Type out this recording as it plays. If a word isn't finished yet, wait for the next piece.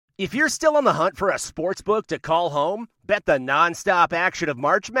If you're still on the hunt for a sports book to call home, bet the nonstop action of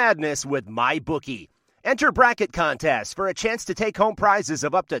March Madness with MyBookie. Enter bracket contests for a chance to take home prizes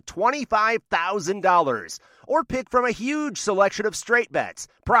of up to $25,000, or pick from a huge selection of straight bets,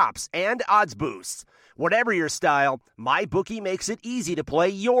 props, and odds boosts. Whatever your style, MyBookie makes it easy to play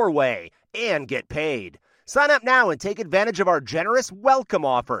your way and get paid. Sign up now and take advantage of our generous welcome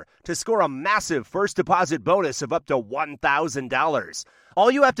offer to score a massive first deposit bonus of up to $1,000. All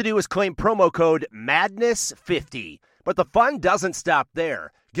you have to do is claim promo code MADNESS50. But the fun doesn't stop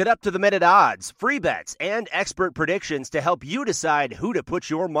there. Get up-to-the-minute odds, free bets, and expert predictions to help you decide who to put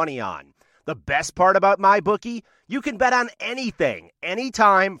your money on. The best part about MyBookie? You can bet on anything,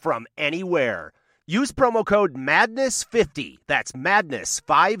 anytime, from anywhere. Use promo code MADNESS50, that's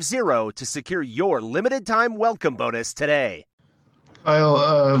MADNESS50, to secure your limited-time welcome bonus today.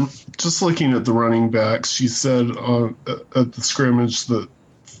 Kyle, just looking at the running backs, you said at the scrimmage that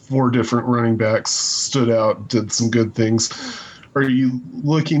 4 different running backs stood out, did some good things. Are you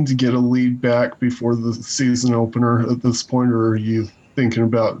looking to get a lead back before the season opener at this point, or are you thinking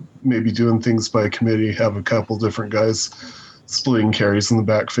about maybe doing things by committee, have a couple different guys splitting carries in the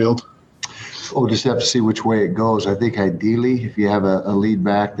backfield? We'll just have to see which way it goes. I think ideally, if you have a lead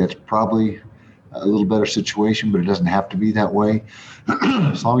back, that's probably a little better situation, but it doesn't have to be that way.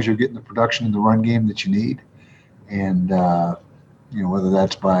 As long as you're getting the production in the run game that you need. And, whether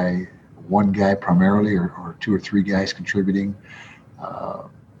that's by one guy primarily or 2 or 3 guys contributing, I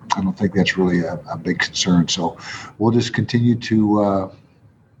don't think that's really a big concern. So we'll just continue to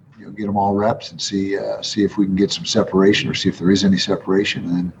get them all reps and see if we can get some separation or see if there is any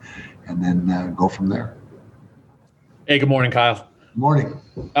separation, and then go from there. Hey, good morning, Kyle. Good morning.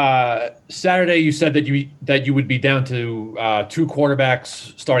 Saturday, you said that you would be down to 2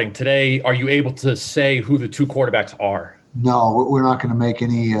 quarterbacks starting today. Are you able to say who the 2 quarterbacks are? No, we're not going to make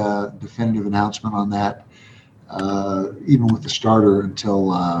any definitive announcement on that, even with the starter,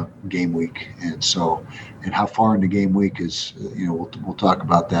 until game week. And how far into game week is, we'll talk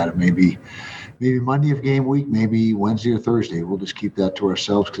about that. It may be Monday of game week, maybe Wednesday or Thursday. We'll just keep that to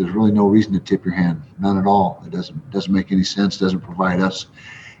ourselves because there's really no reason to tip your hand, none at all. It doesn't make any sense. Doesn't provide us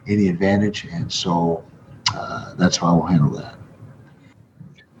any advantage, and so that's how we'll handle that.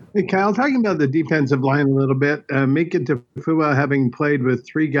 Hey, Kyle, talking about the defensive line a little bit, Mika Tafua, having played with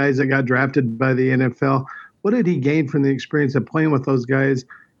 3 guys that got drafted by the NFL, what did he gain from the experience of playing with those guys?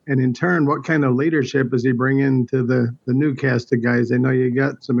 And in turn, what kind of leadership does he bring into the new cast of guys? I know you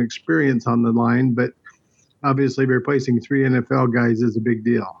got some experience on the line, but obviously replacing 3 NFL guys is a big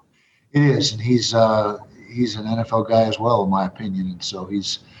deal. It is, and he's an NFL guy as well, in my opinion. And so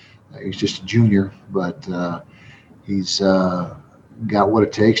he's just a junior, but he's got what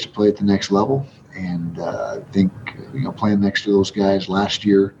it takes to play at the next level. And I think playing next to those guys last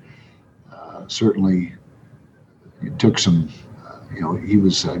year certainly took some. He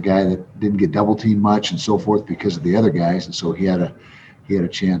was a guy that didn't get double teamed much and so forth because of the other guys, and so he had a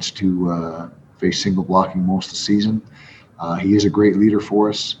chance to face single blocking most of the season. He is a great leader for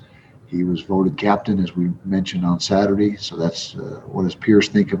us. He was voted captain, as we mentioned on Saturday, so that's what his peers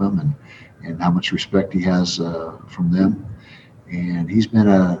think of him and how much respect he has from them. And he's been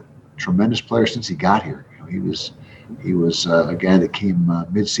a tremendous player since he got here. He was a guy that came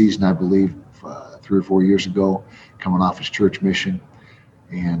mid-season, I believe, 3 or 4 years ago, coming off his church mission,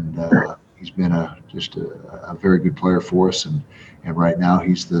 and he's been just a very good player for us. And right now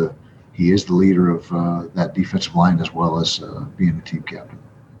he is the leader of that defensive line as well as being the team captain.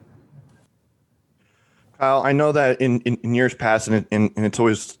 Kyle, I know that in years past, and it's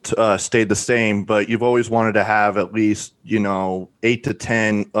always stayed the same, but you've always wanted to have at least 8 to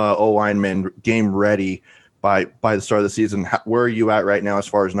 10 O-linemen game ready by the start of the season. Where are you at right now as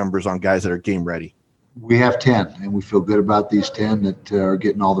far as numbers on guys that are game ready? We have 10, and we feel good about these 10 that are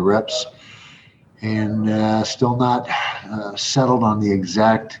getting all the reps, and still not settled on the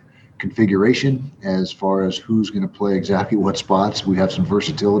exact configuration as far as who's going to play exactly what spots. We have some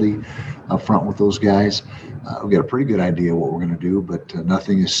versatility up front with those guys. We've got a pretty good idea what we're going to do, but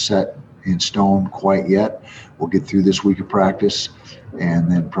nothing is set in stone quite yet. We'll get through this week of practice and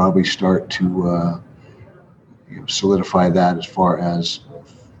then probably start to solidify that as far as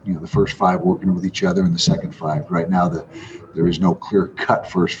the first 5 working with each other and the second 5. Right now, there is no clear-cut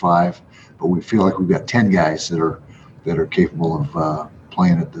first 5, but we feel like we've got 10 guys that are capable of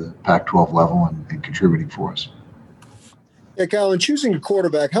playing at the Pac-12 level and contributing for us. Yeah, Kyle, in choosing a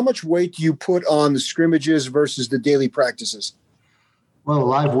quarterback, how much weight do you put on the scrimmages versus the daily practices? Well,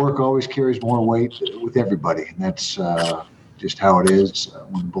 live work always carries more weight with everybody, and that's just how it is.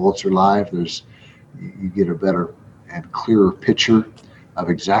 When bullets are live, you get a better and clearer picture of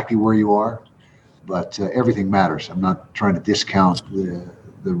exactly where you are, but everything matters. I'm not trying to discount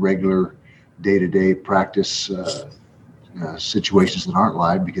the regular day-to-day practice situations that aren't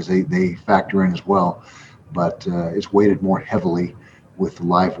live, because they factor in as well, but it's weighted more heavily with the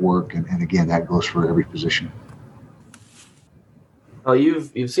live work, and again, that goes for every position. Oh,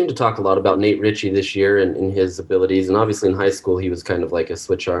 you've seemed to talk a lot about Nate Ritchie this year and his abilities, and obviously in high school he was kind of like a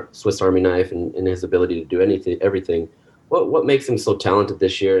Swiss Army knife in his ability to do everything. What makes him so talented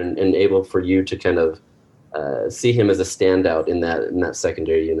this year and able for you to kind of see him as a standout in that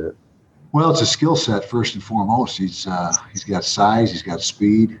secondary unit? Well, it's a skill set first and foremost. He's got size, he's got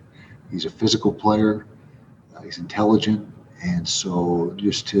speed, he's a physical player, he's intelligent, and so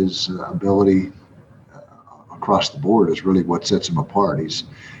just his ability across the board is really what sets him apart. He's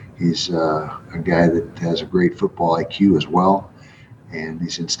a guy that has a great football IQ as well, and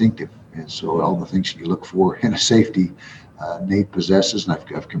he's instinctive. And so all the things that you look for in a safety, Nate possesses, and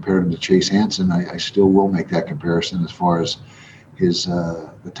I've compared him to Chase Hansen. I still will make that comparison as far as his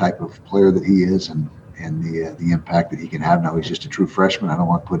the type of player that he is and the impact that he can have. Now he's just a true freshman. I don't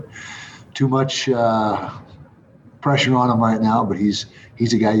want to put too much pressure on him right now, but he's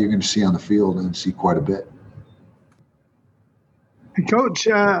a guy you're going to see on the field and see quite a bit. Coach,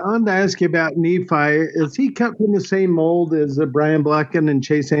 I wanted to ask you about Nephi. Is he cut from the same mold as Brian Blecken and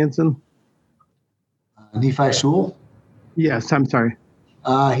Chase Hansen? Nephi Sewell? Yes, I'm sorry.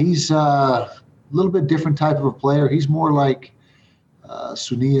 He's a little bit different type of a player. He's more like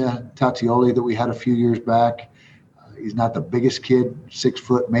Sunia Tatioli that we had a few years back. He's not the biggest kid, 6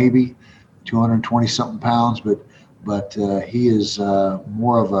 foot maybe, 220-something pounds, but he is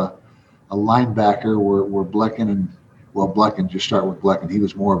more of a linebacker where Blecken Blecken, just start with Blecken. He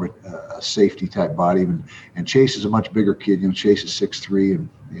was more of a safety type body, and Chase is a much bigger kid. Chase is 6'3"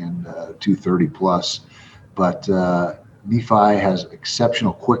 and 230 plus. But Nephi has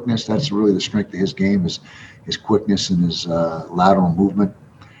exceptional quickness. That's really the strength of his game, is his quickness and his lateral movement.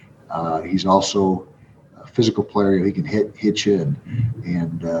 He's also a physical player. He can hit you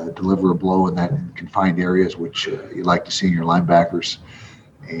and deliver a blow in confined areas, which you like to see in your linebackers.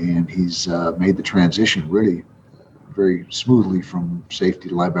 And he's made the transition really very smoothly from safety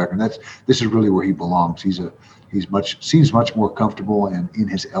to linebacker, and this is really where he belongs. He seems much more comfortable and in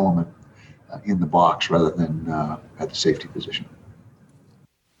his element in the box rather than at the safety position.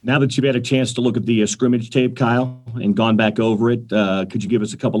 Now that you've had a chance to look at the scrimmage tape, Kyle, and gone back over it, could you give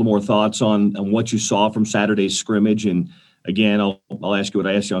us a couple of more thoughts on what you saw from Saturday's scrimmage? And again, I'll ask you what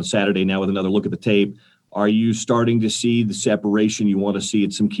I asked you on Saturday now with another look at the tape. Are you starting to see the separation you want to see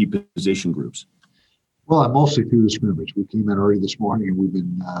at some key position groups? Well, I'm mostly through the scrimmage. We came in early this morning, and we've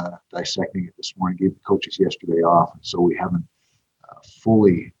been dissecting it this morning. Gave the coaches yesterday off, and so we haven't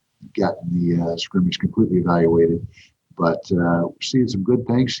fully gotten the scrimmage completely evaluated. But we're seeing some good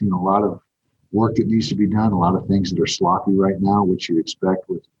things. Seeing a lot of work that needs to be done. A lot of things that are sloppy right now, which you expect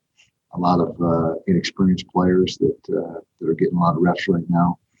with a lot of inexperienced players that are getting a lot of reps right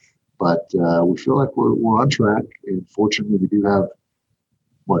now. But we feel like we're on track, and fortunately, we do have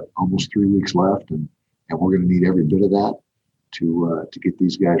almost 3 weeks left, and we're going to need every bit of that to get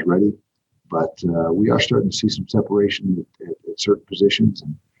these guys ready. But we are starting to see some separation at certain positions,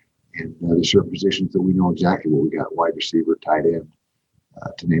 and there's certain positions that we know exactly what we got: wide receiver, tight end,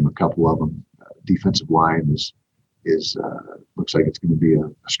 to name a couple of them. Defensive line is looks like it's going to be a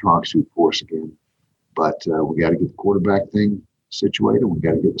strong suit for us again. But we got to get the quarterback thing situated. We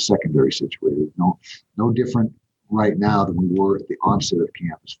got to get the secondary situated. No different right now than we were at the onset of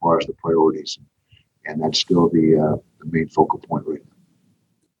camp as far as the priorities. And that's still the main focal point right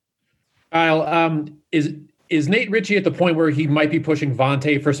Kyle, now. is Nate Ritchie at the point where he might be pushing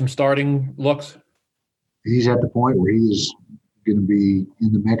Vontae for some starting looks? He's at the point where he's going to be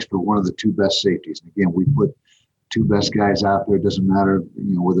in the mix for one of the two best safeties. And again, we put two best guys out there. It doesn't matter,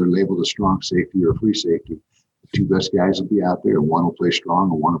 whether they're labeled a strong safety or a free safety. The two best guys will be out there, and one will play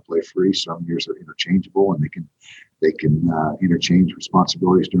strong and one will play free. Some years are interchangeable, and they can interchange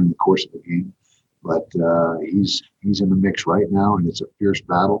responsibilities during the course of the game. But he's in the mix right now, and it's a fierce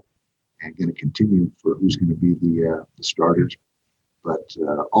battle, and going to continue for who's going to be the starters. But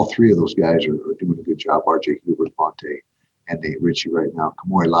all three of those guys are doing a good job. R.J. Hubert, Vontae, and Nate Ritchie right now.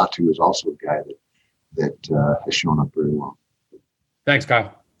 Kamori Latu is also a guy that has shown up very well. Thanks,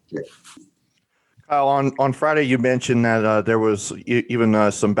 Kyle. Okay. Kyle, on Friday, you mentioned that there was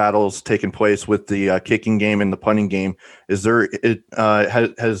even some battles taking place with the kicking game and the punting game. Has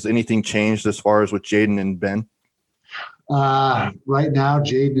anything changed as far as with Jaden and Ben? Right now,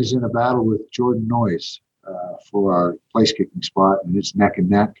 Jaden is in a battle with Jordan Noyes for our place kicking spot, and it's neck and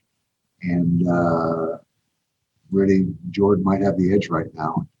neck. And really Jordan might have the edge right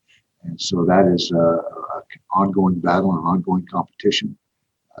now. And so that is an ongoing battle and an ongoing competition.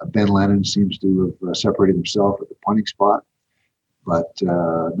 Ben Lennon seems to have separated himself at the punting spot, but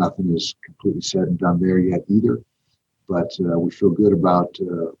nothing is completely said and done there yet either. But we feel good about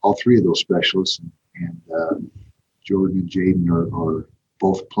all three of those specialists, and Jordan and Jaden are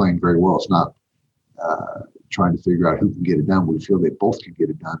both playing very well. It's not trying to figure out who can get it done. We feel they both can get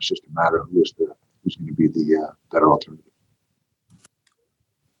it done. It's just a matter of who's going to be the better alternative.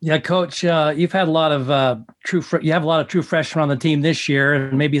 Yeah, Coach, you've had a lot of true freshmen on the team this year,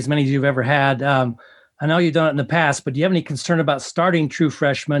 and maybe as many as you've ever had. I know you've done it in the past, but do you have any concern about starting true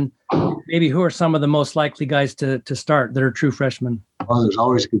freshmen? Maybe who are some of the most likely guys to start that are true freshmen? Well, there's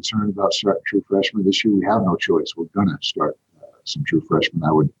always concern about starting true freshmen. This year we have no choice. We're going to start some true freshmen.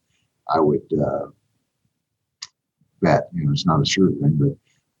 I would bet. It's not a sure thing,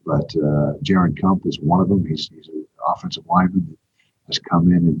 but Jaron Kump is one of them. He's an offensive lineman that has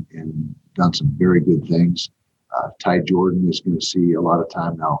come in and done some very good things. Ty Jordan is going to see a lot of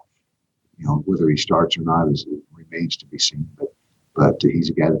time now. Whether he starts or not remains to be seen. But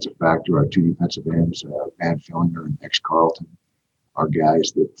he's a guy that's a factor. Our two defensive ends, Van Fillinger and ex-Carlton, are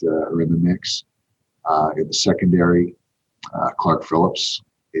guys that are in the mix. In the secondary, Clark Phillips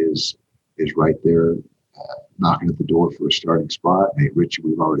is right there knocking at the door for a starting spot. Nate Ritchie,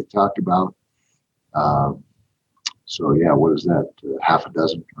 we've already talked about. So, yeah, what is that? Half a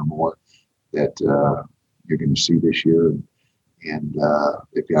dozen or more that you're going to see this year. And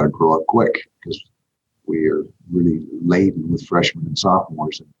they've got to grow up quick because we are really laden with freshmen and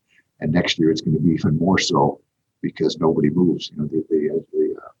sophomores. And next year it's going to be even more so because nobody moves.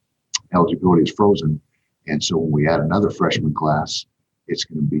 The eligibility is frozen. And so when we add another freshman class, it's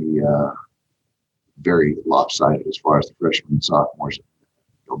going to be very lopsided as far as the freshmen and sophomores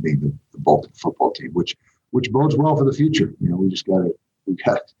being the bulk of the football team, which bodes well for the future. We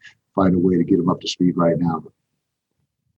got to find a way to get them up to speed right now.